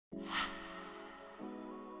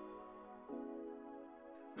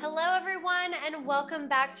Hello, everyone, and welcome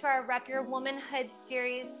back to our Rep Your Womanhood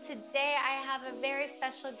series. Today, I have a very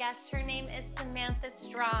special guest. Her name is Samantha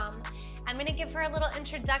Strom. I'm going to give her a little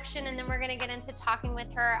introduction, and then we're going to get into talking with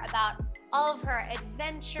her about all of her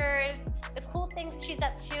adventures, the cool things she's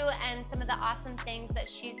up to, and some of the awesome things that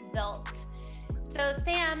she's built. So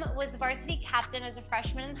Sam was varsity captain as a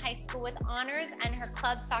freshman in high school with honors, and her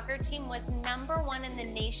club soccer team was #1 in the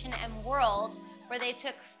nation and world, where they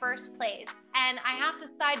took first place. And I have to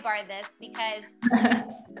sidebar this because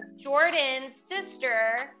Jordan's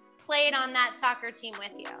sister played on that soccer team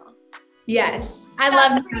with you. Yes, I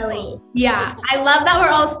love that. Cool. Yeah, I love that we're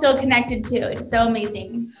all still connected too. It's so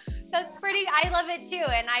amazing. That's pretty, I love it too.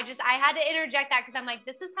 And I had to interject that because I'm like,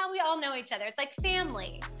 this is how we all know each other. It's like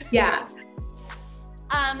family. Yeah.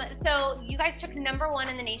 So you guys took #1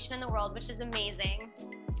 in the nation and the world, which is amazing.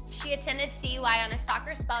 She attended CUI on a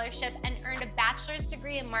soccer scholarship and earned a bachelor's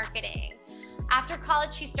degree in marketing. After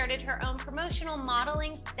college, she started her own promotional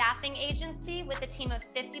modeling staffing agency with a team of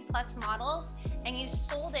 50+ models, and you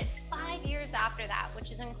sold it 5 years after that,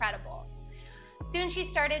 which is incredible. Soon she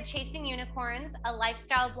started Chasin Unicorns, a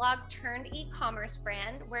lifestyle blog turned e-commerce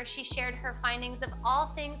brand where she shared her findings of all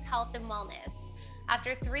things health and wellness.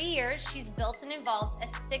 After 3 years, she's built and evolved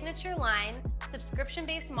a signature line,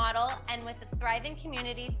 subscription-based model, and with a thriving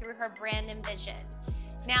community through her brand and vision.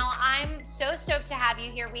 Now, I'm so stoked to have you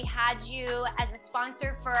here. We had you as a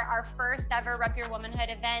sponsor for our first ever Rep Your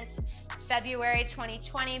Womanhood event, February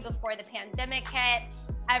 2020, before the pandemic hit.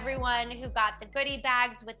 Everyone who got the goodie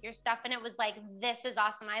bags with your stuff, and it was like, this is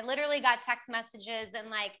awesome. I literally got text messages and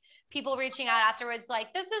like people reaching out afterwards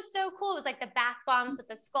like, this is so cool. It was like the bath bombs with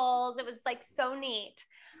the skulls. It was like so neat.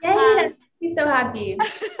 Yay, that makes me so happy.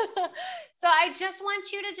 So I just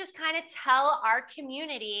want you to just kind of tell our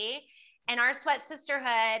community and our Sweat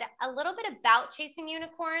Sisterhood a little bit about Chasin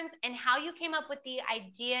Unicorns and how you came up with the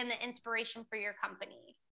idea and the inspiration for your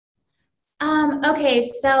company. Okay,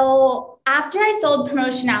 so after I sold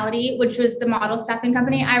Promotionality, which was the model staffing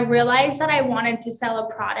company, I realized that I wanted to sell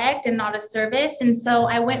a product and not a service. And so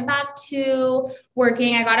I went back to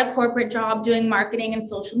working. I got a corporate job doing marketing and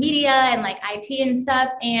social media and like IT and stuff.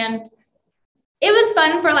 And it was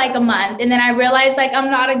fun for like a month. And then I realized like, I'm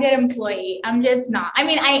not a good employee. I'm just not. I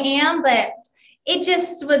mean, I am, but it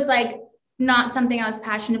just was like not something I was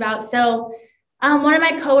passionate about. So one of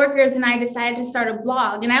my coworkers and I decided to start a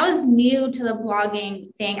blog, and I was new to the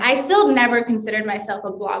blogging thing. I still never considered myself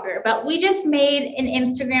a blogger, but we just made an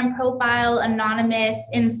Instagram profile anonymous.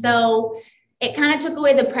 And so it kind of took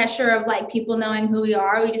away the pressure of like people knowing who we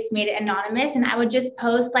are. We just made it anonymous, and I would just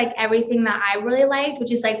post like everything that I really liked,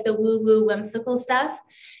 which is like the woo-woo whimsical stuff.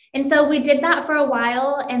 And so we did that for a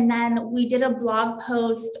while. And then we did a blog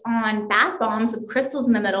post on bath bombs with crystals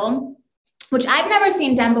in the middle, which I've never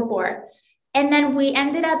seen done before. And then we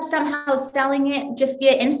ended up somehow selling it just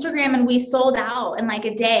via Instagram, and we sold out in like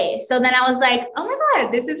a day. So then I was like, oh my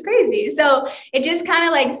God, this is crazy. So it just kind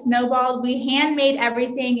of like snowballed. We handmade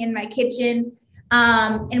everything in my kitchen.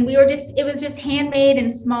 And it was just handmade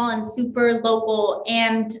and small and super local.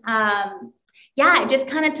 And yeah, it just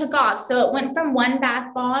kind of took off. So it went from one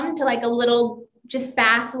bath bomb to like a little just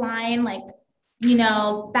bath line, like, you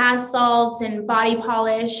know, bath salts and body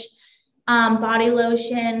polish. Body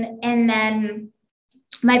lotion. And then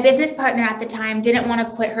my business partner at the time didn't want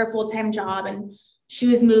to quit her full-time job, and she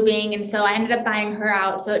was moving. And so I ended up buying her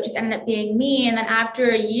out. So it just ended up being me. And then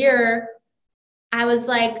after a year, I was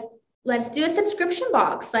like, let's do a subscription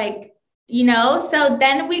box. Like, you know, so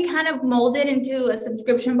then we kind of molded into a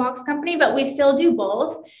subscription box company, but we still do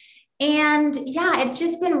both. And yeah, it's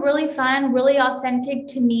just been really fun, really authentic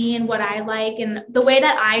to me and what I like. And the way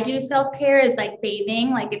that I do self-care is like bathing.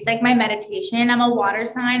 Like it's like my meditation. I'm a water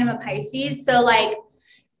sign. I'm a Pisces. So like,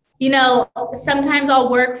 you know, sometimes I'll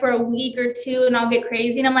work for a week or two and I'll get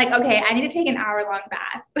crazy. And I'm like, okay, I need to take an hour-long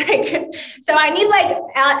bath. Like, so I need like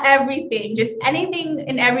everything, just anything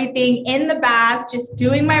and everything in the bath, just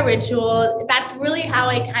doing my ritual. That's really how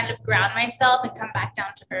I kind of ground myself and come back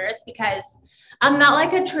down to earth, because I'm not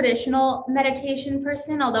like a traditional meditation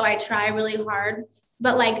person, although I try really hard,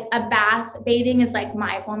 but like bathing is like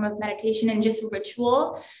my form of meditation and just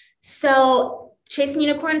ritual. So Chasin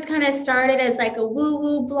Unicorns kind of started as like a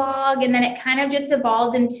woo-woo blog, and then it kind of just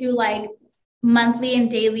evolved into like monthly and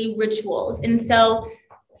daily rituals. And so,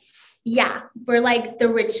 yeah, we're like the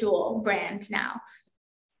ritual brand now.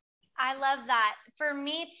 I love that. For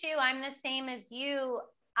me too, I'm the same as you.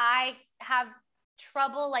 I have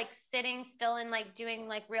trouble like sitting still and like doing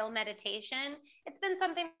like real meditation. It's been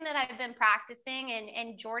something that I've been practicing,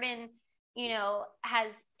 and Jordan, you know,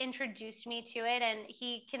 has introduced me to it, and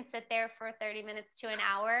he can sit there for 30 minutes to an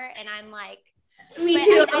hour, and I'm like, Me But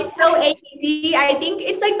too. I'm so ADD. I think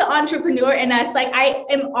it's like the entrepreneur in us. Like I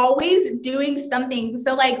am always doing something.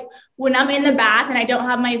 So like when I'm in the bath and I don't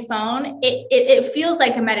have my phone, it feels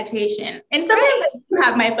like a meditation. And sometimes right. I do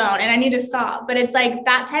have my phone and I need to stop. But it's like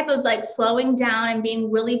that type of like slowing down and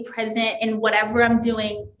being really present in whatever I'm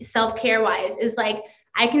doing self-care wise is like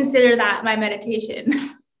I consider that my meditation.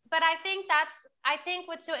 But I think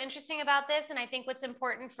what's so interesting about this, and I think what's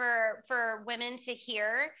important for women to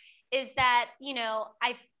hear is that, you know,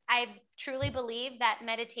 I truly believe that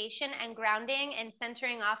meditation and grounding and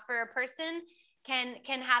centering off for a person can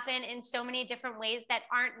happen in so many different ways that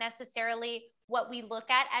aren't necessarily what we look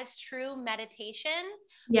at as true meditation.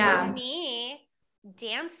 For Yeah. me,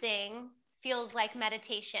 dancing feels like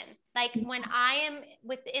meditation. Like when I am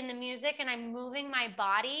within the music and I'm moving my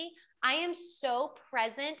body, I am so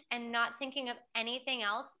present and not thinking of anything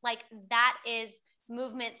else. Like that is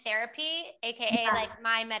movement therapy, AKA Yeah. like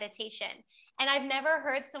my meditation. And I've never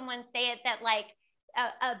heard someone say it that like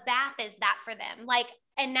a bath is that for them. Like,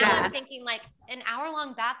 and now Yeah. I'm thinking like an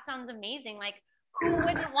hour-long bath sounds amazing. Like who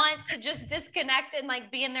wouldn't want to just disconnect and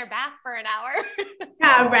like be in their bath for an hour?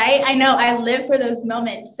 Yeah, right. I know. I live for those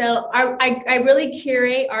moments. So I really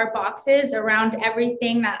curate our boxes around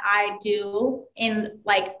everything that I do in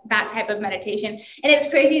like that type of meditation. And it's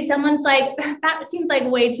crazy. Someone's like, that seems like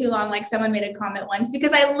way too long. Like someone made a comment once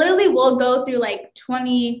because I literally will go through like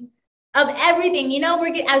 20 of everything. You know,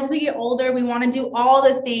 as we get older, we want to do all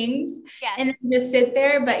the things Yes. and just sit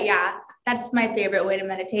there. But yeah, that's my favorite way to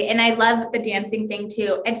meditate. And I love the dancing thing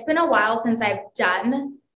too. It's been a while since I've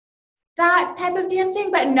done that type of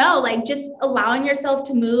dancing, but no, like just allowing yourself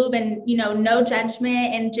to move and, you know, no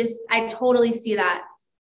judgment. And just, I totally see that.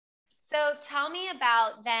 So tell me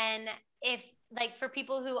about then if like for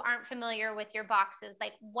people who aren't familiar with your boxes,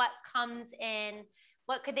 like what comes in,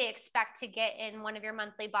 what could they expect to get in one of your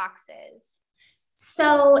monthly boxes?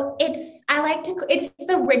 So it's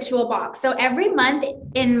the ritual box. So every month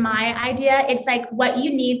in my idea, it's like what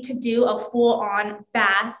you need to do a full on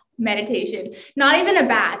bath meditation, not even a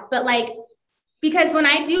bath, but like because when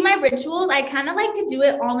I do my rituals, I kind of like to do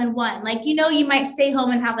it all in one. Like, you know, you might stay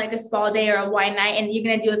home and have like a spa day or a wine night and you're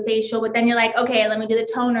going to do a facial, but then you're like, okay, let me do the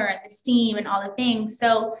toner and the steam and all the things.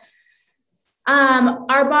 So,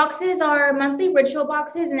 our boxes are monthly ritual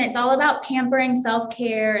boxes and it's all about pampering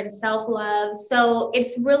self-care and self-love. So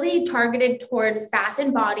it's really targeted towards bath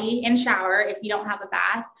and body and shower if you don't have a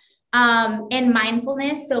bath. And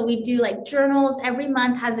mindfulness. So we do like journals every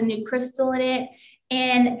month has a new crystal in it.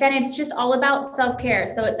 And then it's just all about self-care.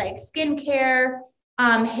 So it's like skincare,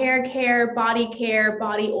 hair care,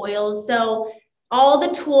 body oils. So all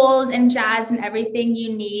the tools and jazz and everything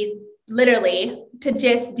you need literally to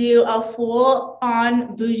just do a full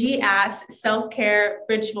on bougie ass self-care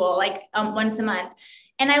ritual like once a month.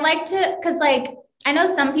 And I like to, cause like, I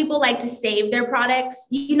know some people like to save their products,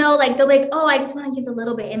 you know, like they're like, oh, I just want to use a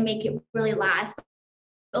little bit and make it really last.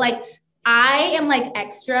 But like, I am like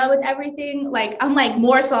extra with everything. Like I'm like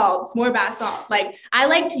more salts, more bath salt. Like I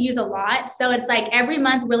like to use a lot. So it's like every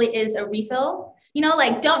month really is a refill. You know,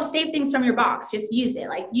 like don't save things from your box. Just use it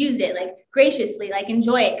like graciously, like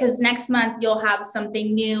enjoy it. Cause next month you'll have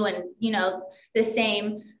something new and you know, the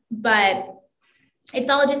same. But it's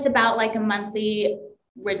all just about like a monthly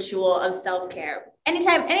ritual of self-care.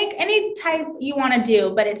 Anytime, any type you want to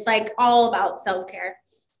do, but it's like all about self-care.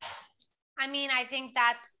 I mean, I think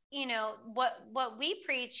that's, you know, what we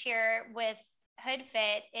preach here with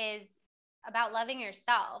Hoodfit is about loving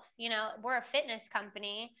yourself. You know, we're a fitness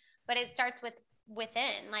company, but it starts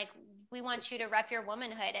within. Like we want you to rep your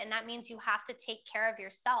womanhood, and that means you have to take care of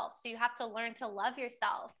yourself. So you have to learn to love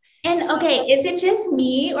yourself. And So, okay, is it just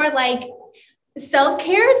me or like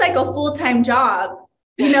self-care is like a full-time job?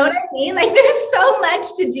 You know what I mean? Like there's so much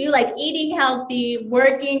to do, like eating healthy,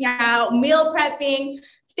 working out, meal prepping,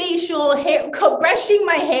 facial, hair, brushing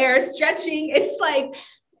my hair, stretching. It's like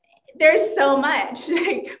there's so much.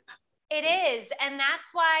 it is. And that's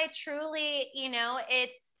why truly, you know,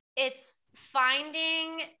 it's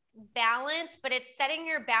finding balance, but it's setting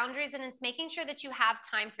your boundaries and it's making sure that you have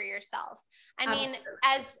time for yourself. I mean,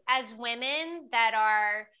 as women that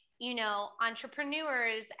are, you know,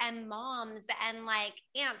 entrepreneurs and moms and like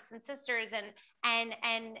aunts and sisters and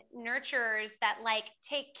nurturers that like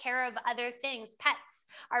take care of other things, pets,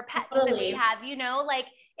 our pets that we Totally. have, you know, like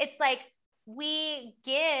it's like we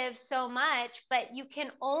give so much, but you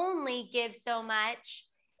can only give so much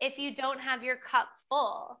if you don't have your cup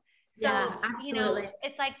full. So, Yeah, you know, absolutely.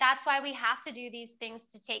 it's like that's why we have to do these things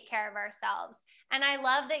to take care of ourselves. And I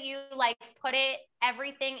love that you like put it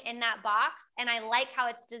everything in that box. And I like how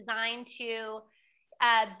it's designed to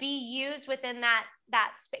be used within that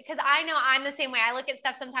space. Because I know I'm the same way. I look at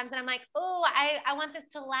stuff sometimes and I'm like, oh, I want this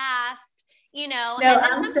to last, you know. No,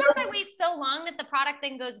 and then sometimes I wait so long that the product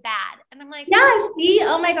then goes bad, and I'm like, yeah, see,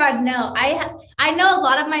 oh my God, no. I know a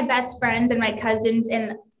lot of my best friends and my cousins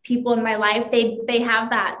and people in my life, they have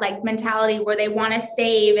that like mentality where they want to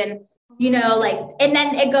save and, you know, like, and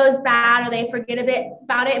then it goes bad or they forget a bit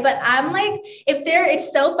about it. But I'm like,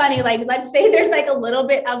 it's so funny. Like, let's say there's like a little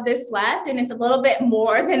bit of this left and it's a little bit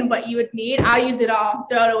more than what you would need. I'll use it all,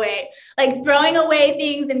 throw it away. Like throwing away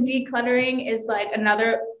things and decluttering is like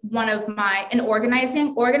another one of and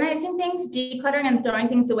organizing things, decluttering and throwing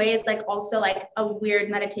things away is like also like a weird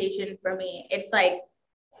meditation for me. It's like,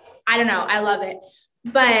 I don't know. I love it.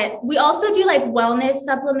 But we also do like wellness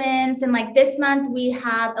supplements, and like this month we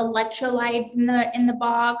have electrolytes in the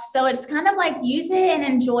box. So it's kind of like use it and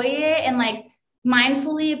enjoy it, and like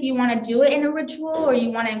mindfully if you want to do it in a ritual or you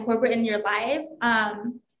want to incorporate it in your life.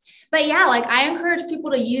 But yeah, like I encourage people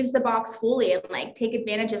to use the box fully and like take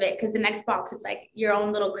advantage of it, because the next box is like your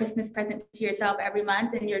own little Christmas present to yourself every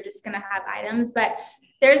month, and you're just gonna have items. But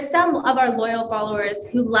there's some of our loyal followers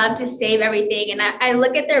who love to save everything. And I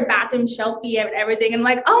look at their bathroom shelfie and everything and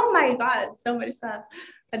I'm like, oh my God, so much stuff.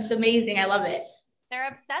 That's amazing. I love it. They're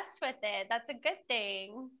obsessed with it. That's a good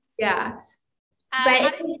thing. Yeah.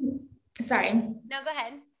 Sorry. No, go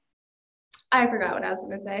ahead. I forgot what I was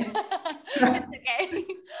going to say. It's okay.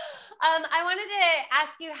 I wanted to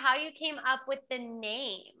ask you how you came up with the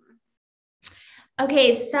name.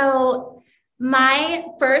 Okay. So my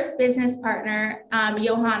first business partner,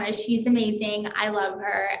 Johanna, she's amazing. I love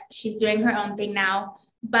her. She's doing her own thing now,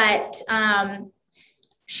 but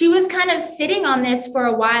she was kind of sitting on this for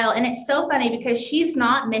a while. And it's so funny because she's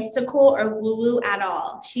not mystical or woo-woo at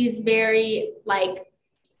all. She's very like,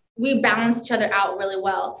 we balance each other out really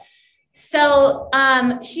well. So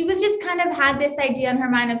she was just kind of had this idea in her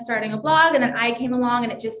mind of starting a blog, and then I came along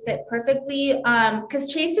and it just fit perfectly,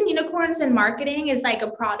 because Chasin Unicorns in marketing is like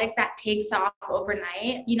a product that takes off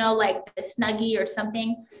overnight, you know, like the Snuggie or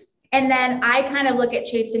something. And then I kind of look at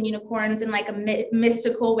Chasin Unicorns in like a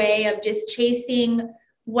mystical way of just chasing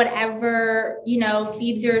whatever, you know,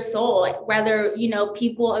 feeds your soul, whether, you know,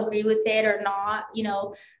 people agree with it or not, you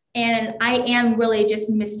know. And I am really just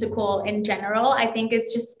mystical in general. I think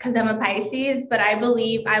it's just because I'm a Pisces, but I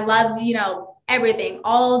love, you know, everything,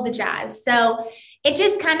 all the jazz. So it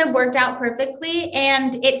just kind of worked out perfectly.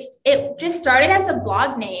 And it just started as a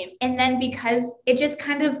blog name. And then because it just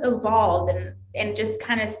kind of evolved and just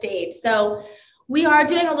kind of stayed. So we are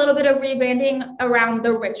doing a little bit of rebranding around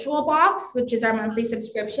the ritual box, which is our monthly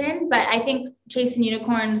subscription. But I think Chasin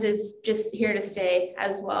Unicorns is just here to stay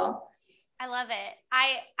as well. I love it.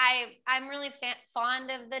 I'm really fond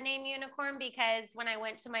of the name Unicorn, because when I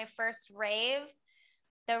went to my first rave,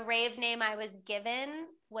 the rave name I was given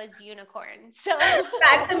was Unicorn. So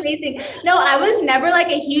that's amazing. No, I was never like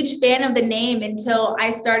a huge fan of the name until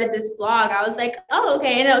I started this blog. I was like, oh,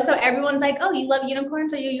 okay. And so everyone's like, oh, you love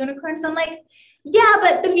unicorns? Are you unicorns? So I'm like, yeah,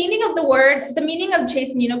 but the meaning of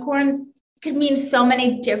Chasin Unicorns could mean so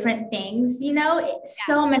many different things, you know,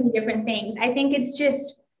 so many different things. I think it's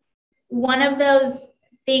just one of those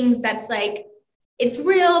things that's like, it's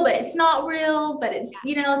real, but it's not real, but it's,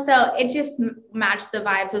 you know, so it just matched the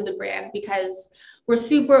vibes of the brand because we're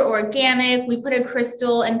super organic. We put a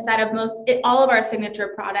crystal inside of all of our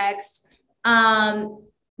signature products.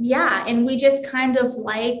 Yeah. And we just kind of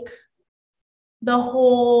like the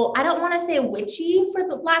whole, I don't want to say witchy for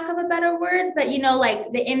the lack of a better word, but, you know,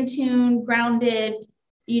 like the in tune, grounded,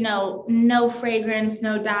 you know, no fragrance,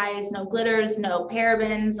 no dyes, no glitters, no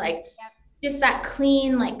parabens, like just that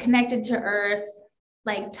clean, like connected to earth,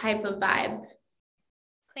 like type of vibe.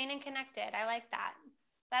 Clean and connected. I like that.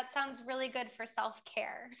 That sounds really good for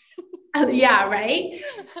self-care. Yeah, right?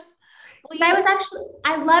 There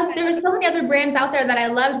were so many other brands out there that I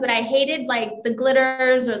loved, but I hated like the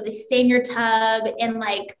glitters or the stain your tub and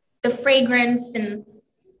like the fragrance and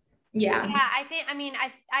yeah. Yeah,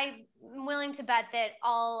 I'm willing to bet that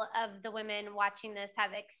all of the women watching this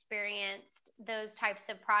have experienced those types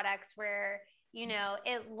of products where, you know,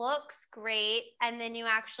 it looks great and then you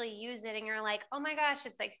actually use it and you're like, oh my gosh,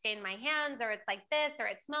 it's like stained my hands, or it's like this, or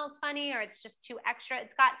it smells funny, or it's just too extra.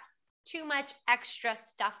 It's got too much extra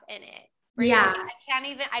stuff in it. Right? Yeah.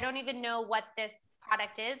 I don't even know what this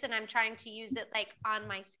product is, and I'm trying to use it like on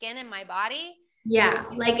my skin and my body. Yeah.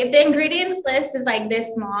 Like if the ingredients list is like this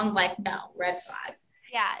long, like no, red flag.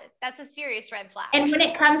 Yeah, that's a serious red flag. And when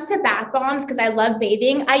it comes to bath bombs, because I love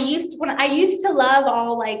bathing, I used to love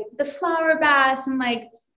all like the flower baths and like,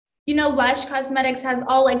 Lush Cosmetics has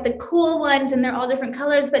all like the cool ones and they're all different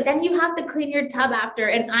colors, but then you have to clean your tub after.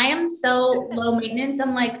 And I am so low maintenance.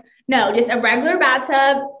 I'm like, no, just a regular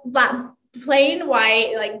bathtub, black, plain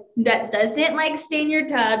white, like that doesn't like stain your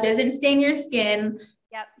tub, doesn't stain your skin.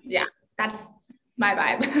 Yep. Yeah, that's my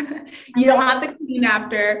vibe. You don't have to clean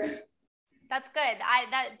after. That's good.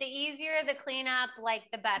 The easier the cleanup, like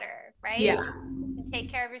the better, right? Yeah. To take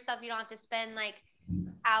care of yourself. You don't have to spend like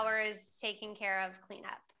hours taking care of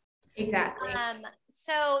cleanup. Exactly.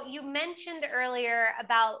 So you mentioned earlier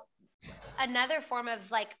about another form of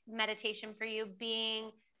like meditation for you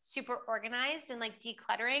being super organized and like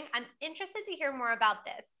decluttering. I'm interested to hear more about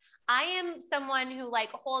this. I am someone who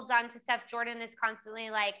like holds on to stuff. Jordan is constantly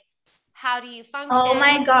like, how do you function? Oh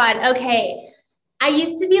my God. Okay. I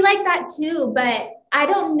used to be like that too, but I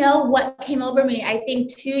don't know what came over me. I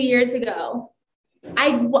think 2 years ago,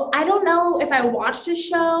 I don't know if I watched a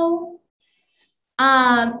show.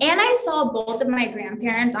 And I saw both of my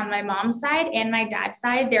grandparents on my mom's side and my dad's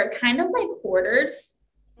side. They're kind of like hoarders.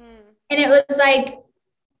 And it was like,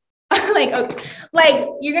 like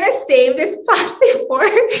you're going to save this plastic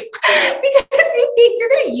fork because you think you're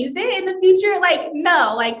going to use it in the future. Like,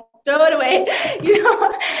 no, like throw it away,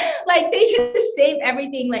 like they just save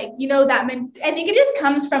everything. Like, I think it just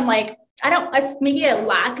comes from like, maybe a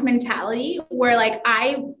lack mentality where like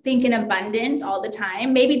I think in abundance all the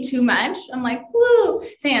time, maybe too much. I'm like, woo,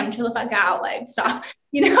 Sam, chill the fuck out, like stop,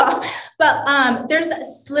 but there's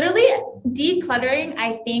literally decluttering.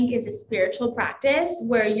 I think is a spiritual practice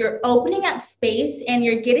where you're opening up space and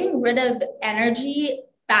you're getting rid of energy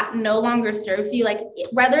that no longer serves you. Like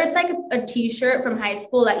whether it's like a t-shirt from high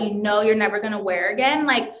school that you're never going to wear again,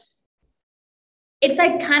 like it's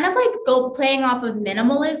like kind of like playing off of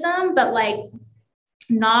minimalism, but like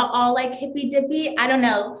not all like hippy dippy. I don't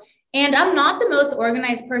know. And I'm not the most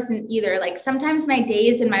organized person either. Like sometimes my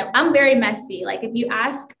days I'm very messy. Like if you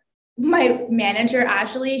ask my manager,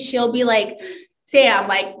 Ashley, she'll be like, Sam,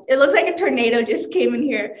 like it looks like a tornado just came in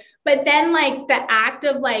here. But then like the act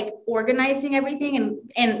of like organizing everything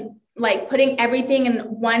and like putting everything in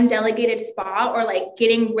one delegated spot or like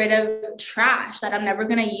getting rid of trash that I'm never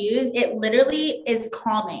going to use, it literally is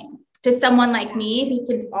calming to someone like me who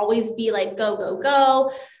can always be like, go, go,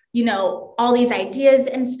 go, all these ideas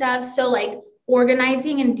and stuff. So like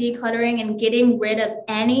organizing and decluttering and getting rid of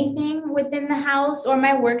anything within the house or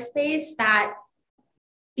my workspace that,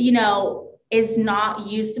 is not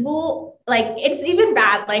usable. Like it's even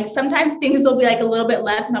bad. Like sometimes things will be like a little bit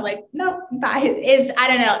less and I'm like, no, bye. I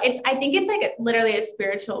don't know. I think it's like literally a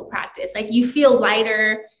spiritual practice. Like you feel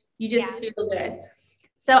lighter, you just feel good.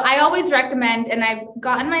 So I always recommend, and I've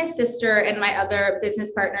gotten my sister and my other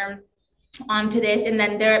business partner onto this, and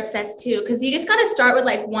then they're obsessed too. Cause you just got to start with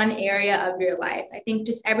like one area of your life. I think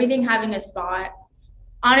just everything having a spot.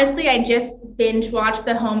 Honestly, I just binge watched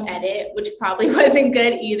The Home Edit, which probably wasn't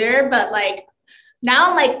good either, but like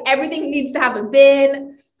now like everything needs to have a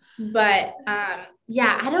bin. But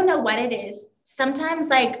yeah, I don't know what it is. Sometimes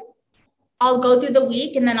like I'll go through the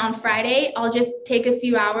week and then on Friday, I'll just take a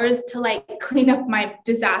few hours to like clean up my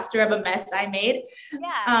disaster of a mess I made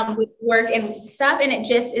with work and stuff. And it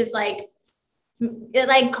just is like, it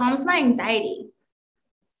like calms my anxiety.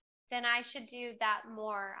 Then I should do that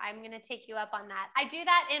more. I'm going to take you up on that. I do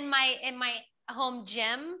that in my home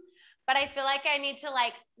gym, but I feel like I need to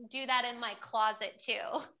like do that in my closet too.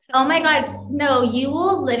 Oh my God. No, you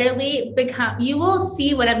will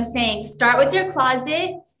see what I'm saying. Start with your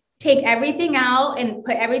closet, take everything out and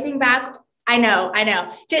put everything back. I know.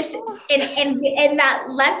 Just in that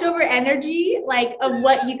leftover energy, like of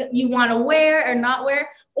what you want to wear or not wear,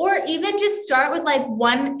 or even just start with like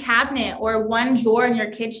one cabinet or one drawer in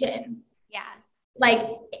your kitchen. Yeah. Like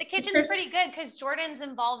the kitchen's pretty good because Jordan's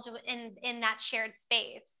involved in that shared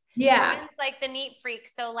space. Yeah. Jordan's like the neat freak.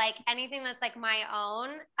 So like anything that's like my own,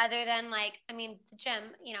 other than like, I mean, the gym,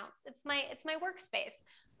 it's my workspace.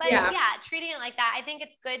 But yeah, treating it like that, I think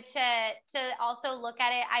it's good to also look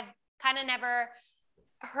at it. I've kind of never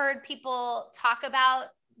heard people talk about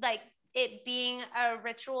like it being a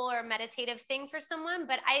ritual or meditative thing for someone,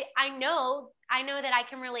 but I know that I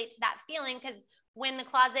can relate to that feeling because when the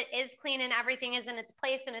closet is clean and everything is in its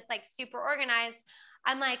place and it's like super organized,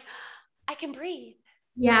 I'm like, I can breathe.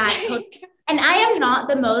 Yeah, totally. And I am not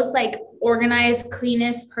the most like organized,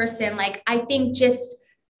 cleanest person. Like I think just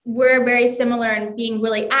we're very similar in being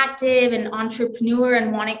really active and entrepreneur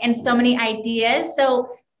and wanting and so many ideas. So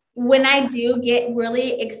when I do get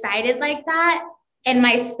really excited like that and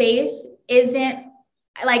my space isn't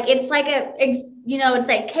like, it's like it's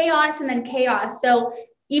like chaos and then chaos. So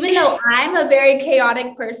even though I'm a very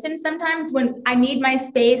chaotic person, sometimes when I need my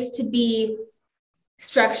space to be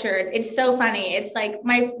structured. It's so funny. It's like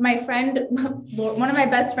my friend, one of my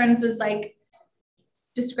best friends was like,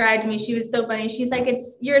 described me. She was so funny. She's like,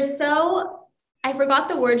 I forgot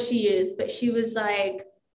the word she used, but she was like,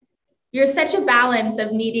 you're such a balance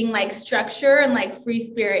of needing like structure and like free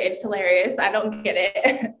spirit. It's hilarious. I don't get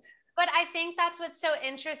it. But I think that's what's so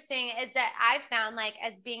interesting is that I've found like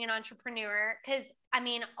as being an entrepreneur, because I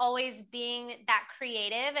mean, always being that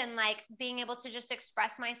creative and like being able to just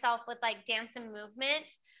express myself with like dance and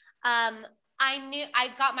movement. I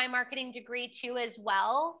got my marketing degree too as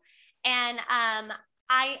well. And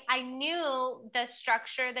I knew the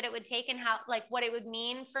structure that it would take and how, like what it would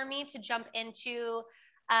mean for me to jump into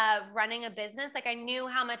running a business. Like I knew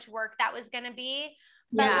how much work that was going to be.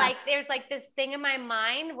 But like, there's like this thing in my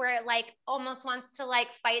mind where it like almost wants to like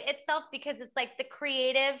fight itself because it's like the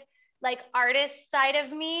creative, like artist side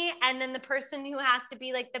of me. And then the person who has to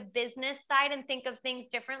be like the business side and think of things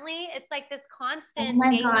differently. It's like this constant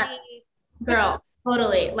daily. God. Girl,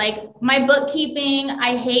 totally. Like my bookkeeping,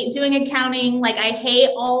 I hate doing accounting. Like I hate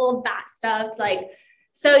all of that stuff. Like,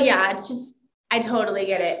 so yeah, it's just, I totally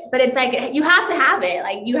get it. But it's like, you have to have it.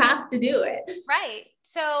 Like you have to do it. Right.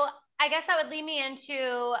 So I guess that would lead me into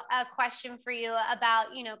a question for you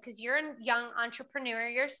about, you know, because you're a young entrepreneur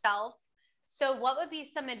yourself. So what would be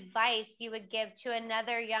some advice you would give to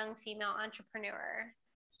another young female entrepreneur?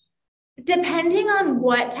 Depending on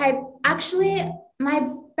what type, actually, my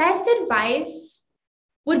best advice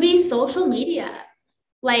would be social media.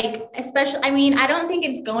 Like, especially, I mean, I don't think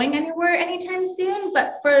it's going anywhere anytime soon,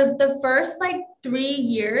 but for the first like 3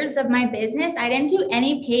 years of my business, I didn't do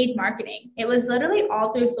any paid marketing. It was literally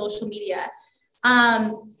all through social media.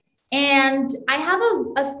 And I have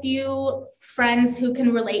a few friends who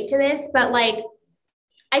can relate to this, but like,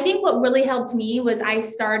 I think what really helped me was I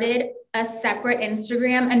started a separate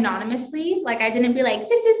Instagram anonymously. Like I didn't be like,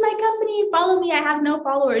 this is my company, follow me. I have no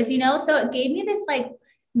followers, you know? So it gave me this, like,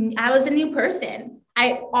 I was a new person.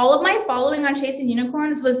 All of my following on Chasin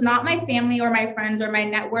Unicorns was not my family or my friends or my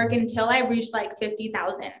network until I reached like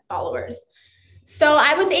 50,000 followers. So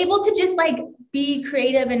I was able to just like be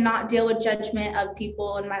creative and not deal with judgment of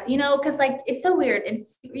people and my, you know, cause like, it's so weird.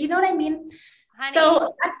 It's, you know what I mean? Honey.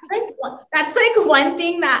 So that's like one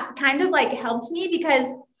thing that kind of like helped me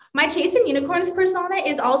because my Chasin Unicorns persona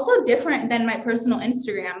is also different than my personal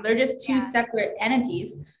Instagram. They're just two separate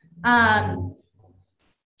entities.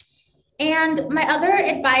 And my other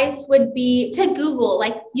advice would be to Google.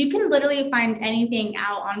 Like you can literally find anything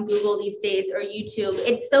out on Google these days or YouTube.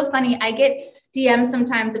 It's so funny. I get DMs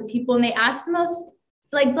sometimes of people and they ask the most,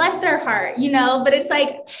 like, bless their heart, you know, but it's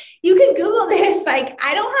like, you can Google this. Like,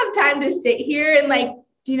 I don't have time to sit here and like,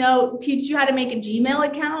 you know, teach you how to make a Gmail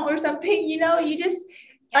account or something, you know, you just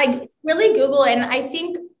like really Google. And I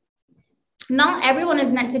think not everyone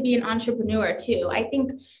is meant to be an entrepreneur too. I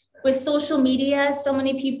think with social media, so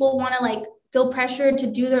many people want to like feel pressured to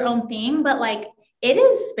do their own thing, but like it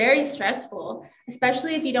is very stressful,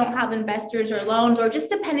 especially if you don't have investors or loans or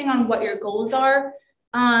just depending on what your goals are.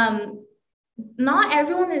 Not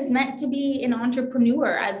everyone is meant to be an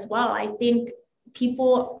entrepreneur as well. I think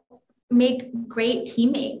people make great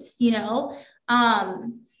teammates, you know?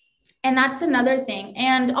 And that's another thing.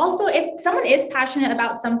 And also if someone is passionate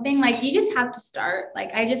about something, like you just have to start.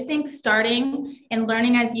 Like, I just think starting and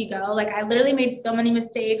learning as you go, like I literally made so many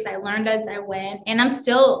mistakes. I learned as I went and I'm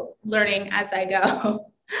still learning as I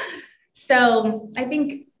go. So I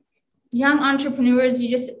think young entrepreneurs, you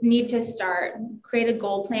just need to start, create a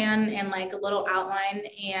goal plan and like a little outline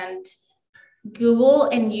and Google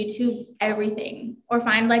and YouTube everything or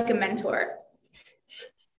find like a mentor.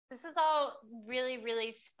 This is all really,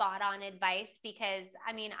 really spot on advice because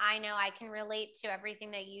I mean, I know I can relate to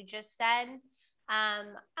everything that you just said. I'm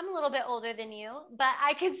a little bit older than you, but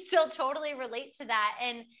I can still totally relate to that.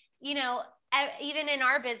 And, you know, even in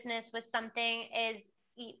our business with something is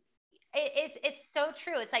it's so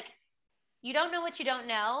true. It's like, you don't know what you don't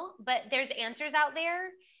know, but there's answers out there.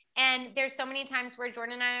 And there's so many times where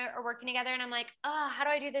Jordan and I are working together and I'm like, oh, how do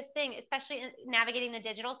I do this thing? Especially navigating the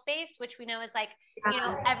digital space, which we know is like, you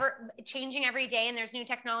know, ever changing every day. And there's new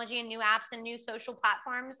technology and new apps and new social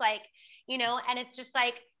platforms, like, you know, and it's just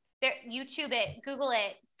like, there, YouTube it, Google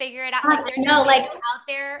it, figure it out. Like there's a video out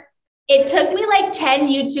there. It took me like 10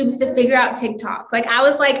 YouTubes to figure out TikTok. Like I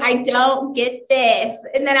was like, I don't get this.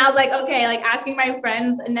 And then I was like, okay, like asking my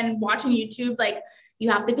friends and then watching YouTube, like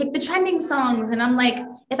you have to pick the trending songs. And I'm like,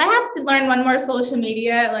 if I have to learn one more social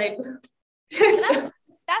media, like.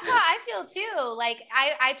 That's how I feel too. Like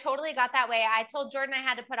I totally got that way. I told Jordan I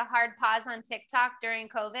had to put a hard pause on TikTok during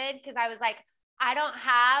COVID because I was like, I don't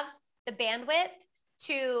have the bandwidth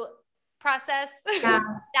to process Yeah.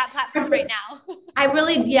 that platform right now? I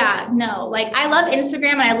really, yeah, no, like I love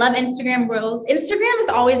Instagram and I love Instagram Reels. Instagram is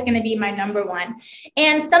always going to be my number one.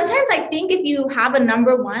 And sometimes I think if you have a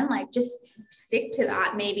number one, like just stick to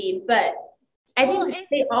that maybe. But I think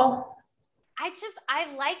they all.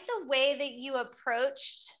 I like the way that you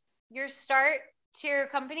approached your start to your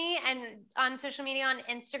company and on social media on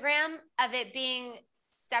Instagram of it being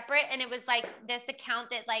separate. And it was like this account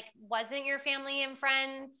that like wasn't your family and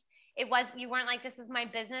friends. You weren't like, this is my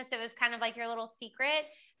business. It was kind of like your little secret,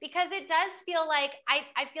 because it does feel like,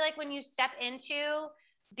 I feel like when you step into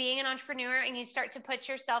being an entrepreneur and you start to put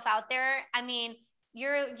yourself out there, I mean,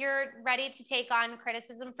 you're ready to take on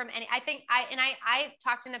criticism from any, I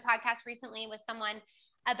talked in a podcast recently with someone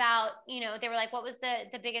about, they were like, what was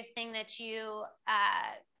the biggest thing that you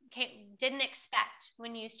didn't expect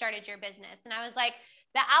when you started your business? And I was like,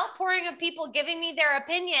 the outpouring of people giving me their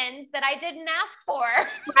opinions that I didn't ask for.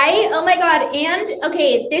 Right? Oh my God. And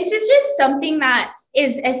okay, this is just something that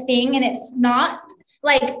is a thing, and it's not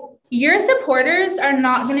like your supporters are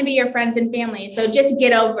not going to be your friends and family. So just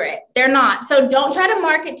get over it. They're not. So don't try to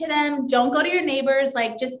market to them. Don't go to your neighbors.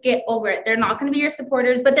 Like, just get over it. They're not going to be your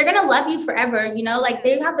supporters, but they're going to love you forever. Like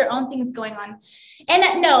they have their own things going on.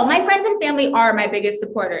 And no, my friends and family are my biggest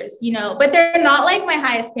supporters, but they're not like my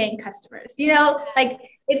highest paying customers, like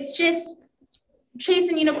it's just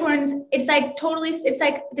Chasin Unicorns. It's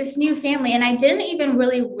like this new family. And I didn't even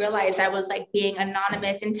really realize I was like being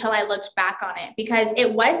anonymous until I looked back on it, because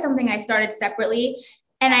it was something I started separately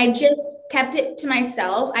and I just kept it to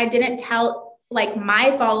myself. I didn't tell like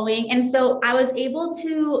my following. And so I was able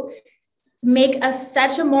to make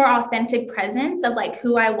such a more authentic presence of like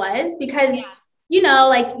who I was, because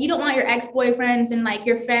like you don't want your ex-boyfriends and like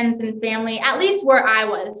your friends and family, at least where I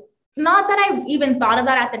was. Not that I even thought of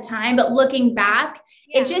that at the time, but looking back,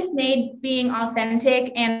 it just made being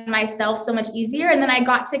authentic and myself so much easier. And then I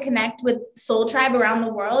got to connect with Soul Tribe around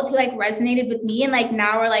the world who like resonated with me. And like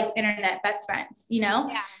now we're like internet best friends,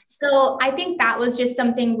 Yeah. So I think that was just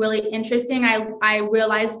something really interesting. I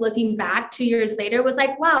realized looking back 2 years later was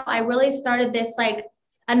like, wow, I really started this like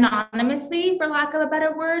anonymously, for lack of a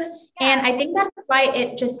better word. And I think that's why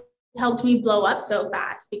it just helped me blow up so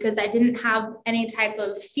fast, because I didn't have any type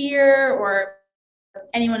of fear or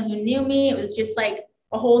anyone who knew me. It was just like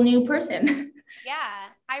a whole new person. Yeah.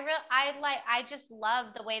 I just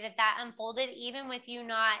love the way that unfolded, even with you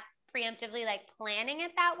not preemptively like planning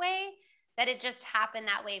it that way, that it just happened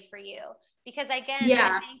that way for you. Because again,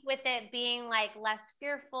 I think with it being like less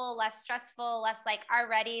fearful, less stressful, less like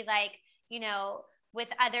already like, with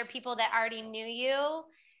other people that already knew you,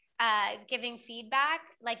 giving feedback,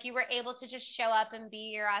 like you were able to just show up and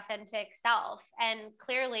be your authentic self. And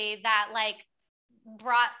clearly that like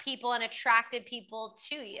brought people and attracted people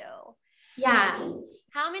to you. Yeah.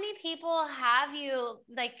 How many people have you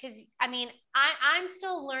like, cause I mean, I'm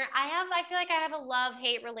still learning. I feel like I have a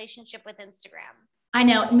love-hate relationship with Instagram. I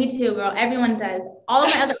know, me too, girl. Everyone does. All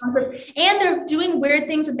of my other and they're doing weird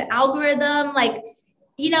things with the algorithm. Like,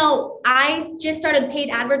 I just started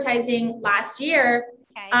paid advertising last year.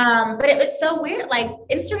 Okay. But it was so weird. Like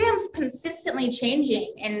Instagram's consistently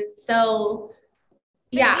changing. And so,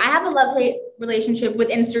 I have a love-hate relationship with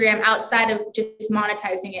Instagram outside of just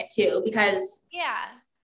monetizing it too, because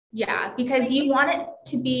because you want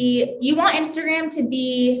Instagram to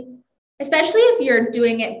be, especially if you're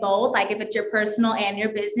doing it both, like if it's your personal and your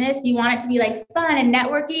business, you want it to be like fun and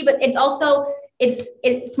networky, but it's also,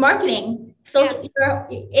 it's marketing. So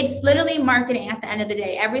it's literally marketing at the end of the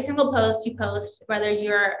day. Every single post you post, whether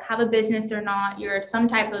have a business or not, you're some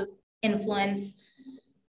type of influence.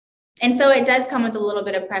 And so it does come with a little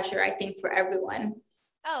bit of pressure, I think, for everyone.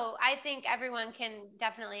 Oh, I think everyone can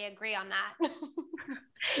definitely agree on that.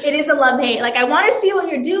 It is a love-hate. Like, I want to see what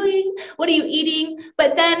you're doing. What are you eating?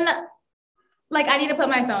 But then, like, I need to put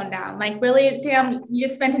my phone down. Like, really, Sam, you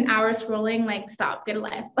just spent an hour scrolling. Like, stop, get a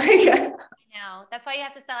life. Like, No, that's why you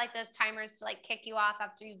have to set like those timers to like kick you off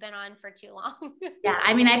after you've been on for too long. Yeah,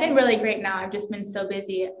 I mean, I've been really great now. I've just been so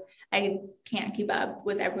busy. I can't keep up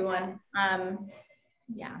with everyone.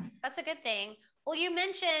 Yeah. That's a good thing. Well, you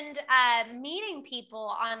mentioned meeting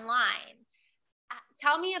people online.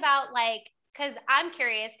 Tell me about like, because I'm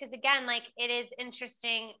curious, because again, like it is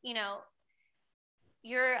interesting,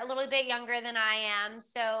 you're a little bit younger than I am.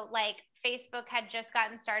 So like Facebook had just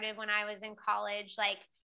gotten started when I was in college. Like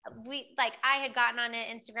I had gotten on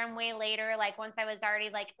Instagram way later, like once I was already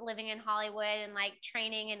like living in Hollywood and like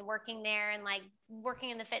training and working there and like working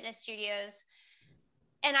in the fitness studios.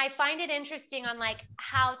 And I find it interesting on like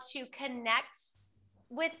how to connect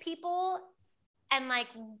with people and like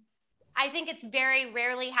I think it's very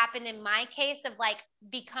rarely happened in my case of like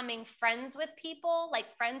becoming friends with people, like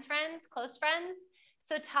friends, close friends.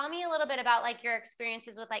 So tell me a little bit about like your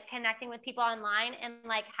experiences with like connecting with people online and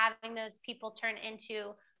like having those people turn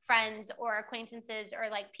into friends or acquaintances or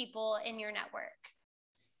like people in your network.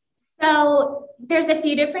 So there's a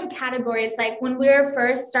few different categories. Like when we were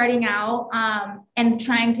first starting out and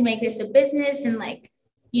trying to make this a business and like,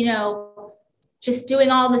 you know, just doing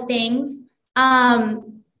all the things.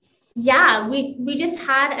 Yeah, we just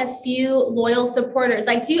had a few loyal supporters.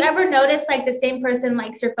 Like, do you ever notice like the same person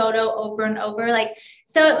likes your photo over and over? Like,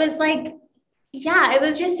 so it was like, yeah, it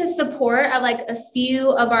was just the support of like a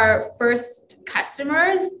few of our first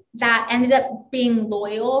customers that ended up being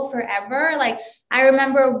loyal forever. Like, I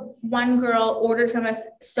remember one girl ordered from us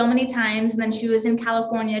so many times, and then she was in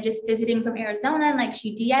California just visiting from Arizona, and like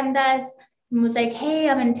she DM'd us and was like, hey,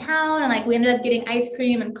 I'm in town. And like we ended up getting ice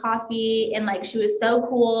cream and coffee, and like she was so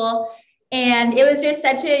cool. And it was just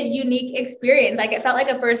such a unique experience. Like it felt like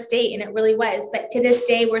a first date, and it really was. But to this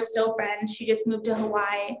day, we're still friends. She just moved to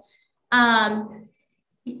Hawaii. Um,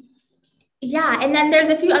 yeah, and then there's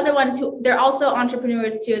a few other ones who they're also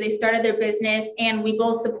entrepreneurs too. They started their business and we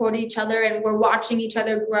both support each other and we're watching each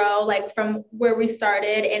other grow like from where we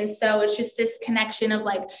started. And so it's just this connection of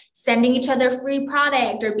like sending each other free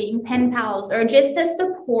product or being pen pals or just the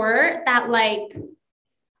support that like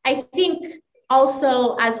I think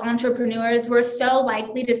also as entrepreneurs, we're so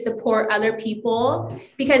likely to support other people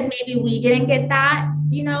because maybe we didn't get that,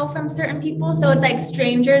 you know, from certain people. So it's like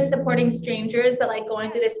strangers supporting strangers, but like going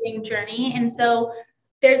through the same journey. And so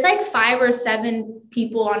there's like 5 or 7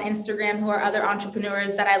 people on Instagram who are other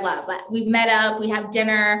entrepreneurs that I love. Like we've met up, we have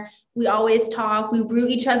dinner, we always talk, we root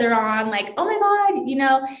each other on, like, oh my God, you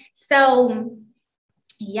know. So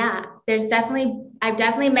yeah, I've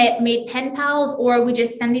definitely made pen pals, or we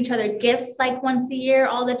just send each other gifts like once a year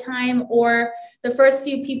all the time. Or the first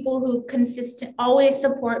few people who always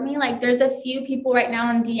support me, like there's a few people right now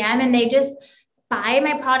on DM and they just buy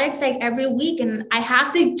my products like every week, and I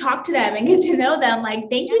have to talk to them and get to know them.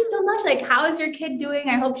 Like, thank you so much. Like, how is your kid doing?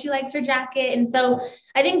 I hope she likes her jacket. And so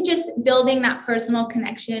I think just building that personal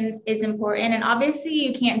connection is important. And obviously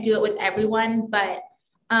you can't do it with everyone, but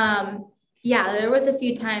yeah, there was a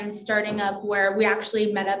few times starting up where we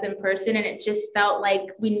actually met up in person and it just felt like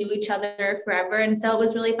we knew each other forever. And so it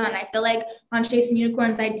was really fun. I feel like on Chasin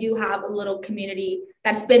Unicorns, I do have a little community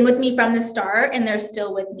that's been with me from the start and they're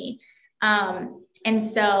still with me. And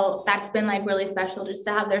so that's been like really special just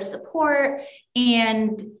to have their support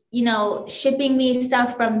and, you know, shipping me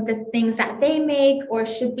stuff from the things that they make or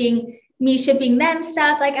shipping them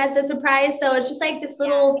stuff like as a surprise. So it's just like this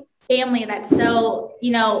little family that's so,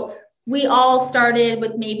 you know, we all started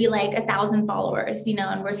with maybe like 1,000 followers, you know,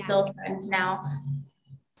 and we're still friends now.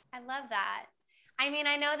 I love that. I mean,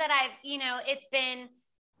 I know that it's been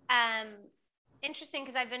interesting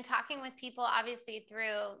because I've been talking with people obviously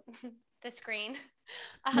through the screen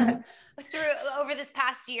through over this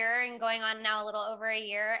past year and going on now a little over a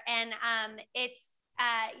year. And it's,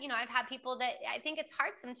 I've had people that I think it's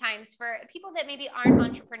hard sometimes for people that maybe aren't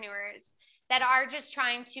entrepreneurs that are just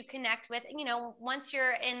trying to connect with, you know, once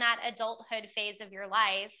you're in that adulthood phase of your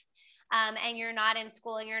life, and you're not in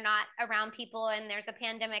school and you're not around people and there's a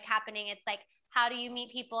pandemic happening, it's like, how do you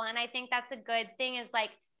meet people? And I think that's a good thing is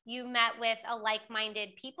like, you met with a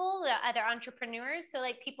like-minded people, the other entrepreneurs. So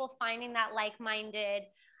like people finding that like-minded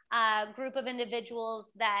group of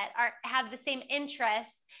individuals that have the same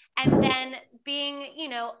interests, and then being, you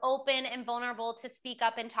know, open and vulnerable to speak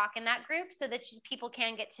up and talk in that group so that people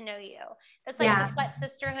can get to know you. That's like the Sweat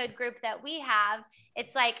Sisterhood group that we have.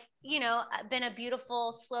 It's like, you know, been a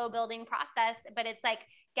beautiful, slow building process, but it's like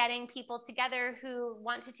getting people together who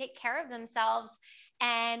want to take care of themselves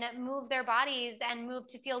and move their bodies and move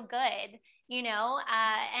to feel good, you know,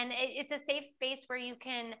 and it's a safe space where you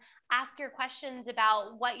can ask your questions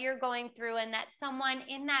about what you're going through, and that someone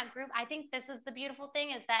in that group, I think this is the beautiful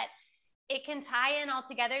thing, is that it can tie in all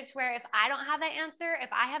together to where if I don't have that answer, if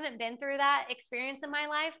I haven't been through that experience in my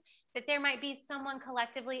life, that there might be someone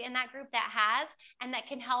collectively in that group that has, and that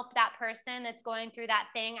can help that person that's going through that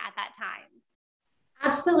thing at that time.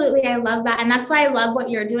 Absolutely. I love that. And that's why I love what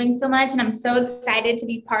you're doing so much. And I'm so excited to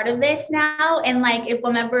be part of this now. And like, if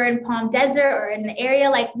I'm ever in Palm Desert or in the area,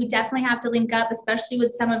 like we definitely have to link up, especially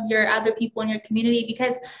with some of your other people in your community,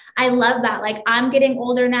 because I love that. Like I'm getting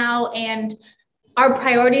older now and our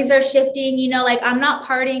priorities are shifting, you know, like I'm not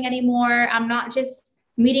partying anymore. I'm not just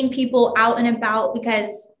meeting people out and about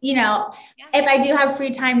because, you know, if I do have free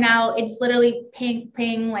time now, it's literally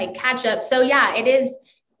paying like catch up. So yeah, it is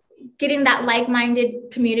getting that like-minded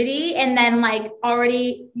community and then like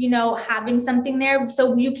already, having something there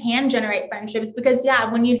so you can generate friendships. Because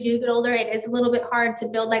when you do get older, it is a little bit hard to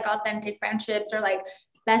build like authentic friendships or like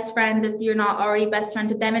best friends if you're not already best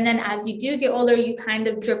friends with them. And then as you do get older, you kind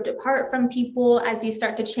of drift apart from people as you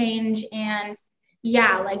start to change. And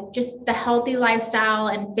like just the healthy lifestyle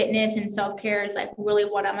and fitness and self-care is like really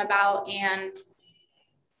what I'm about. And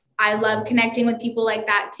I love connecting with people like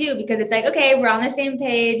that too, because it's like, okay, we're on the same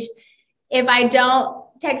page. If I don't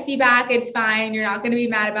text you back, it's fine. You're not going to be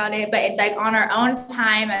mad about it, but it's like on our own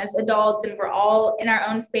time as adults, and we're all in our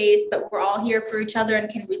own space, but we're all here for each other and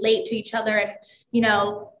can relate to each other. And,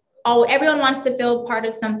 everyone wants to feel part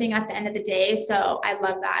of something at the end of the day. So I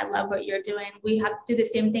love that. I love what you're doing. We have to do the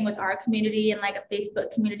same thing with our community and like a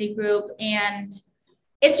Facebook community group. And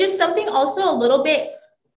it's just something also a little bit,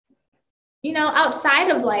 outside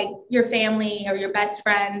of like your family or your best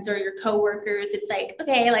friends or your coworkers. It's like,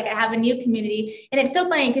 okay, like I have a new community. And it's so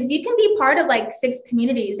funny because you can be part of like 6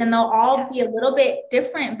 communities and they'll all be a little bit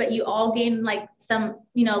different, but you all gain like some,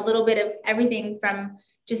 a little bit of everything from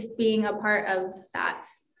just being a part of that.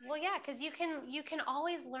 Well, yeah, because you can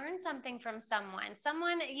always learn something from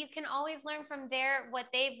someone. You can always learn from what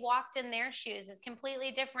they've walked in their shoes is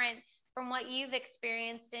completely different from what you've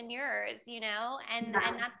experienced in yours, and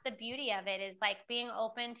that's the beauty of it, is like being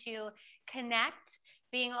open to connect,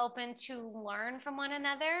 being open to learn from one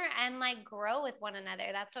another and like grow with one another.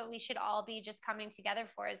 That's what we should all be just coming together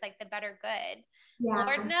for, is like the better good. Yeah.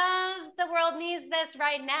 Lord knows the world needs this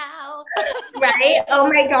right now. Right? Oh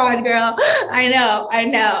my God, girl. I know.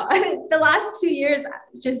 The last 2 years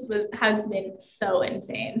has been so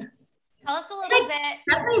insane. Tell us a little bit.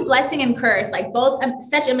 Definitely blessing and curse, like both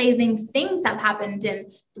such amazing things have happened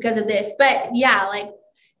because of this, but like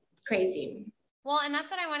crazy. Well, and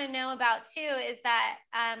that's what I want to know about too, is that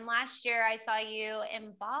last year I saw you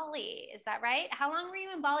in Bali. Is that right? How long were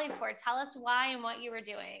you in Bali for? Tell us why and what you were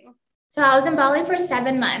doing. So I was in Bali for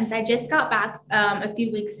 7 months. I just got back a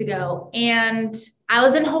few weeks ago, and I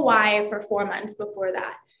was in Hawaii for 4 months before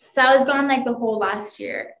that. So I was gone like the whole last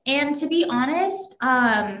year. And to be honest,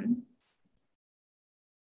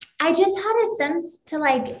 I just had a sense to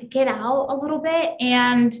like get out a little bit,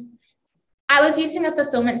 and I was using a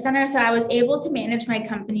fulfillment center. So I was able to manage my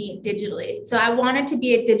company digitally. So I wanted to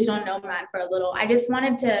be a digital nomad for a little. I just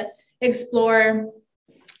wanted to explore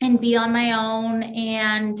and be on my own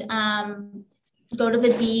and go to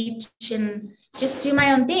the beach and just do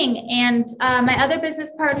my own thing. And my other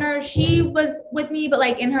business partner, she was with me, but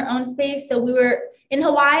like in her own space. So we were in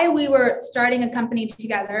Hawaii, we were starting a company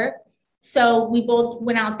together. So we both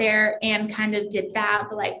went out there and kind of did that,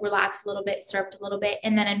 but like relaxed a little bit, surfed a little bit.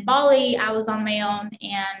 And then in Bali, I was on my own,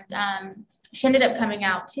 and she ended up coming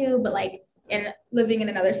out too, but like living in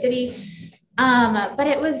another city. But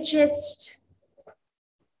it was just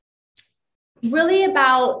really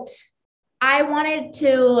about, I wanted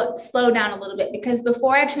to slow down a little bit, because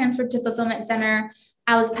before I transferred to fulfillment center,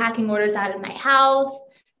 I was packing orders out of my house.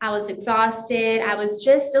 I was exhausted. I was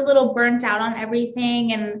just a little burnt out on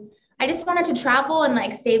everything. And I just wanted to travel and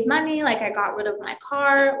like save money. Like I got rid of my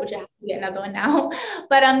car, which I have to get another one now,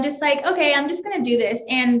 but I'm just like, okay, I'm just going to do this.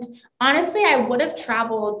 And honestly, I would have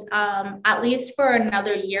traveled at least for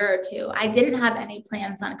another year or two. I didn't have any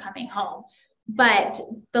plans on coming home, but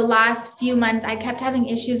the last few months I kept having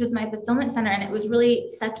issues with my fulfillment center, and it was really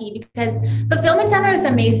sucky, because fulfillment center is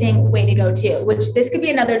an amazing way to go too, which this could be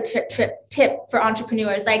another tip for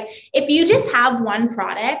entrepreneurs. Like if you just have one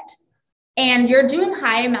product and you're doing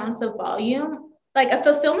high amounts of volume, like a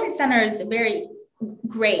fulfillment center is very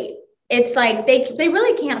great. It's like they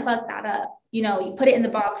really can't fuck that up. You put it in the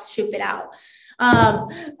box, ship it out.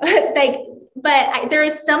 There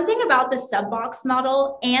is something about the sub box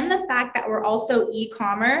model and the fact that we're also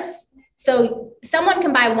e-commerce. So someone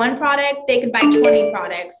can buy one product, they could buy 20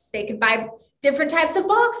 products, they could buy different types of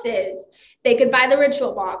boxes. They could buy the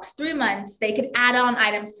ritual box, 3 months, they could add on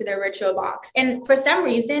items to their ritual box. And for some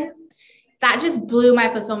reason, that just blew my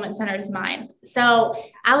fulfillment center's mind. So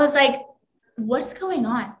I was like, what's going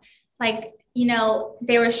on? Like,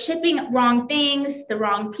 they were shipping wrong things, the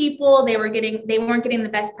wrong people. They weren't getting the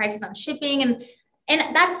best prices on shipping. And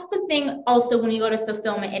that's the thing also, when you go to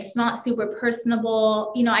fulfillment, it's not super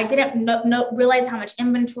personable. I didn't realize how much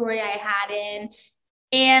inventory I had in.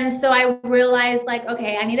 And so I realized like,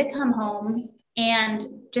 okay, I need to come home and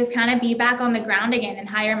just kind of be back on the ground again and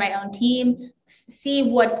hire my own team, see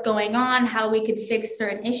what's going on, how we could fix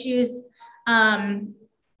certain issues.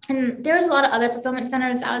 And there's a lot of other fulfillment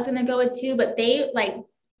centers I was going to go with too, but they like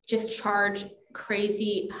just charge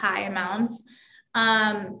crazy high amounts.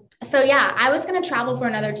 So yeah, I was going to travel for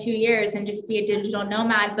another 2 years and just be a digital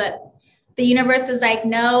nomad, but the universe was like,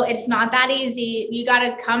 no, it's not that easy. You got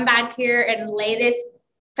to come back here and lay this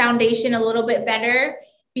foundation a little bit better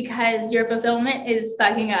because your fulfillment is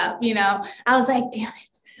fucking up, you know? I was like, damn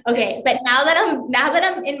it. Okay. But now that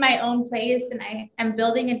I'm in my own place and I am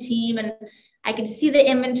building a team and I can see the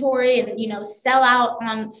inventory and, you know, sell out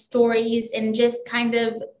on stories and just kind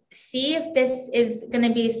of see if this is going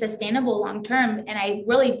to be sustainable long term. And I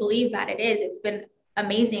really believe that it is. It's been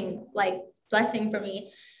amazing, like blessing for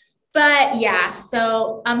me. But yeah,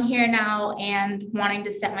 so I'm here now and wanting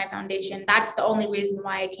to set my foundation. That's the only reason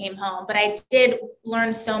why I came home. But I did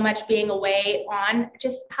learn so much being away on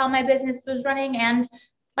just how my business was running and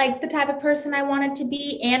like the type of person I wanted to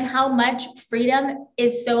be and how much freedom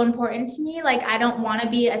is so important to me. Like, I don't want to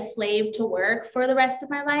be a slave to work for the rest of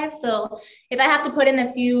my life. So if I have to put in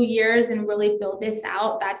a few years and really build this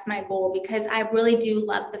out, that's my goal, because I really do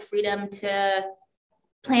love the freedom to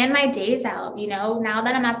plan my days out. You know, now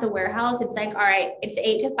that I'm at the warehouse, it's like, all right, it's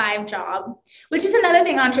 8 to 5 job, which is another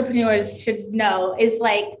thing entrepreneurs should know is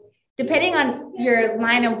like, depending on your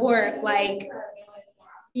line of work, like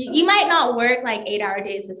you might not work like 8-hour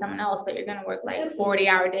days with someone else, but you're going to work like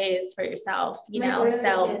 40-hour days for yourself, you know?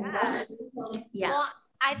 So yeah. Well,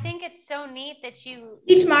 I think it's so neat that you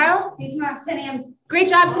see you tomorrow. 10 a.m. Great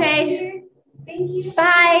job today. Thank you.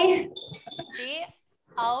 Bye. See,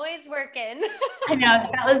 always working. I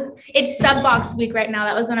know it's sub box week right now.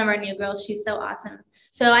 That was one of our new girls. She's so awesome.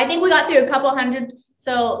 So I think we got through a couple hundred.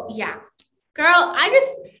 So yeah, girl,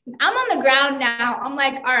 I'm on the ground now. I'm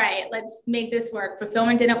like, all right, let's make this work.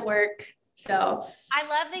 Fulfillment didn't work. So I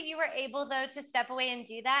love that you were able though to step away and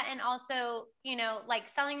do that. And also, you know, like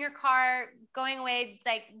selling your car, going away,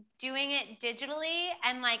 like doing it digitally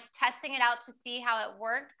and like testing it out to see how it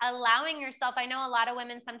worked, allowing yourself. I know a lot of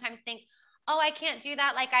women sometimes think, oh, I can't do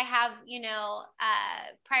that. Like I have, you know,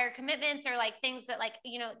 prior commitments or like things that like,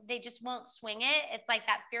 you know, they just won't swing it. It's like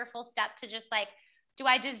that fearful step to just like, do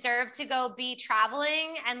I deserve to go be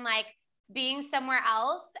traveling and like being somewhere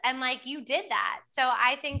else? And like, you did that. So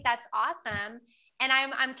I think that's awesome. And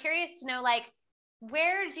I'm curious to know, like,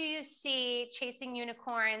 where do you see Chasin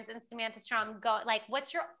Unicorns and Samantha Strom go? Like,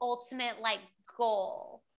 what's your ultimate like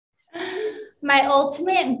goal? My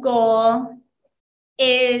ultimate goal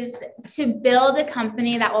is to build a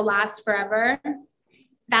company that will last forever,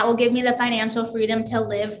 that will give me the financial freedom to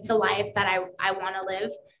live the life that I want to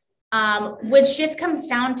live, which just comes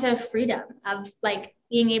down to freedom of like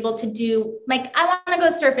being able to do, like, I want to go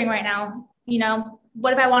surfing right now. You know,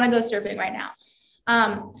 what if I want to go surfing right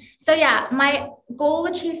now? So yeah, my goal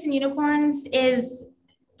with Chasin Unicorns is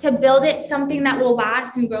to build it something that will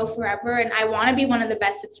last and grow forever. And I want to be one of the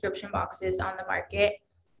best subscription boxes on the market.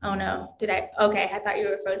 Oh no, okay, I thought you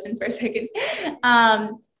were frozen for a second.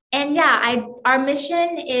 And yeah, our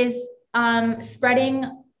mission is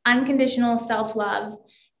spreading unconditional self-love.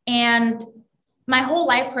 And my whole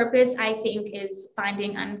life purpose, I think, is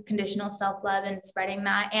finding unconditional self-love and spreading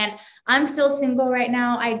that. And I'm still single right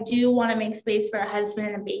now. I do want to make space for a husband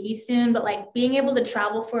and a baby soon, but like being able to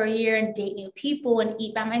travel for a year and date new people and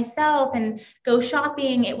eat by myself and go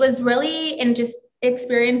shopping, it was really, and just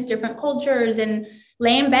experience different cultures and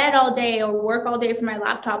lay in bed all day or work all day from my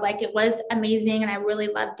laptop. Like, it was amazing and I really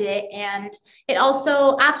loved it. And it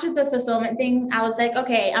also, after the fulfillment thing, I was like,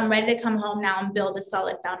 okay, I'm ready to come home now and build a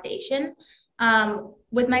solid foundation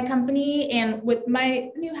with my company and with my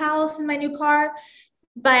new house and my new car.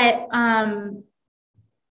 But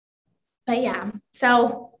yeah,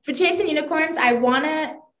 so for Chasin Unicorns, I want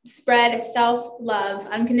to spread self-love,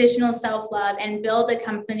 unconditional self-love, and build a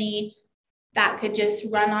company that could just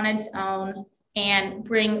run on its own and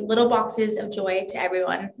bring little boxes of joy to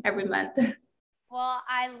everyone every month. Well,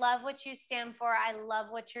 I love what you stand for. I love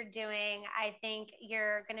what you're doing. I think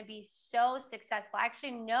you're going to be so successful. I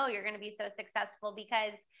actually know you're going to be so successful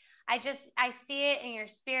because I see it in your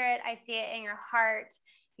spirit. I see it in your heart.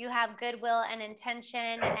 You have goodwill and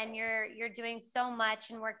intention, and you're doing so much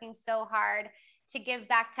and working so hard to give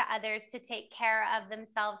back to others, to take care of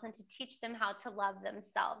themselves and to teach them how to love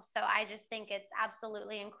themselves. So I just think it's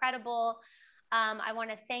absolutely incredible. I want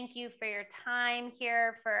to thank you for your time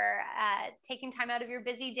here, for taking time out of your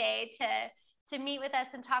busy day to meet with us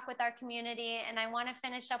and talk with our community. And I want to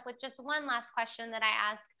finish up with just one last question that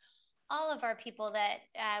I ask all of our people that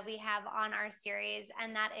we have on our series.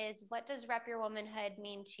 And that is, what does Rep Your Womanhood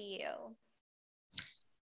mean to you?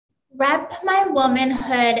 Rep my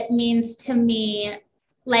womanhood means to me,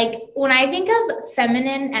 like, when I think of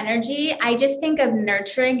feminine energy, I just think of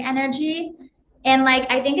nurturing energy. And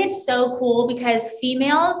like, I think it's so cool because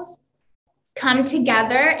females come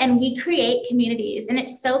together and we create communities. And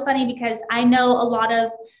it's so funny because I know a lot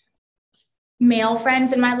of male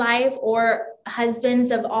friends in my life or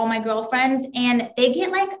husbands of all my girlfriends, and they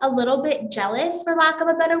get like a little bit jealous, for lack of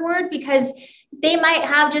a better word, because they might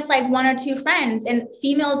have just like one or two friends, and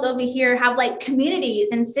females over here have like communities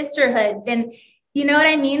and sisterhoods, and you know what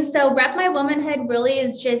I mean? So Rep My Womanhood really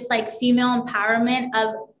is just like female empowerment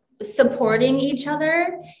of supporting each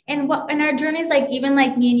other. And what in our journeys, like even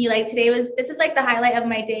like me and you, like this is like the highlight of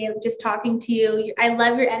my day of just talking to you. I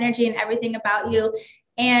love your energy and everything about you.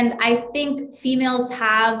 And I think females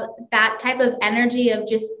have that type of energy of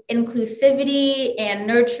just inclusivity and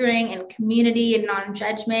nurturing and community and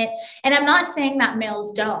non-judgment. And I'm not saying that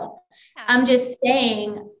males don't. I'm just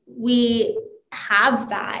saying we have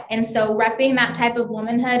that. And so repping that type of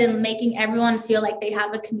womanhood and making everyone feel like they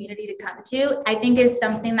have a community to come to, I think is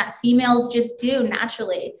something that females just do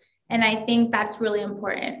naturally. And I think that's really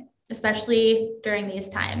important, especially during these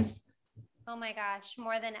times. Oh my gosh,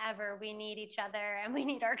 more than ever, we need each other and we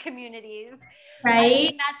need our communities. Right. I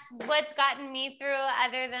mean, that's what's gotten me through,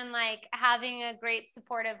 other than like having a great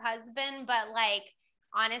supportive husband. But like,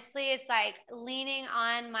 honestly, it's like leaning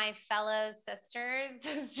on my fellow sisters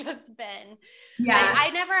has just been,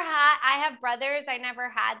 I have brothers. I never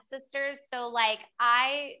had sisters. So like,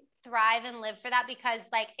 I thrive and live for that, because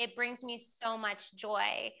like, it brings me so much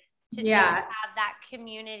joy to just have that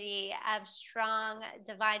community of strong,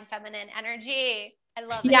 divine feminine energy. I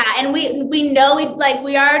love it. Yeah. And we know,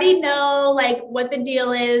 we already know like what the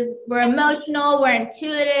deal is. We're emotional, we're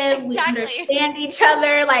intuitive, we understand each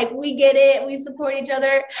other, like we get it, we support each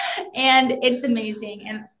other, and it's amazing.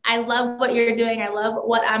 And I love what you're doing. I love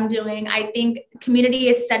what I'm doing. I think community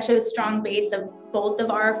is such a strong base of both of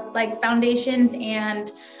our like foundations. And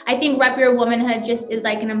I think Rep Your Womanhood just is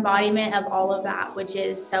like an embodiment of all of that, which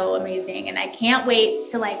is so amazing. And I can't wait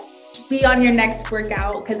to like be on your next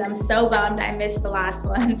workout, because I'm so bummed I missed the last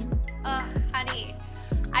one. Oh, honey,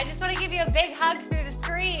 I just want to give you a big hug through the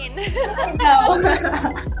screen. I know.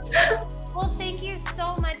 Well, thank you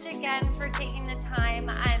so much again for taking the time.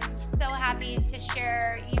 I'm so happy to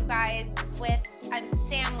share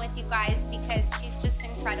Sam with you guys, because she's just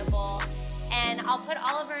incredible. And I'll put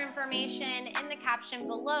all of her information in the caption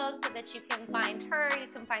below so that you can find her. You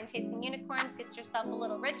can find Chasin Unicorns, get yourself a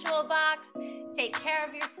little ritual box, take care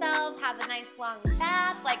of yourself, have a nice long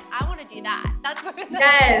bath. Like, I want to do that. That's what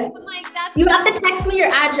yes. I'm like, that's you have to text me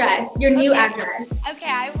your address, your new address. Okay,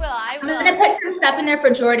 I will. I'm going to put some stuff in there for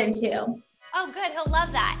Jordan too. Oh, good. He'll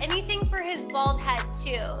love that. Anything for his bald head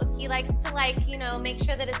too. He likes to make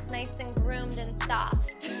sure that it's nice and groomed and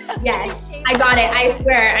soft. Yes, I got it. I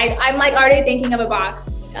swear. I'm like already thinking of a box.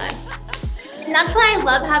 Done. And that's why I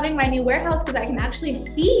love having my new warehouse, because I can actually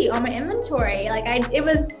see all my inventory. Like it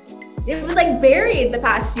was like buried the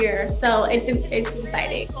past year. So it's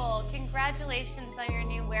exciting. Cool. Congratulations on your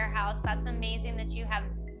new warehouse. That's amazing that you have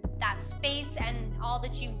that space and all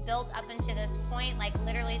that you've built up into this point, like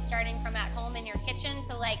literally starting from at home in your kitchen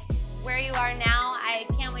to like where you are now. I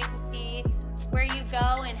can't wait to see where you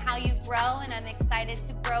go and how you grow, and I'm excited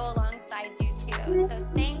to grow alongside you too. So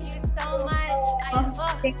thank you so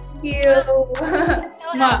much. Thank you. So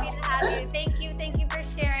happy to have you. Thank you for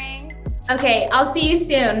sharing. Okay, I'll see you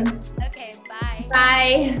soon. Okay, bye.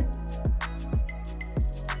 Bye.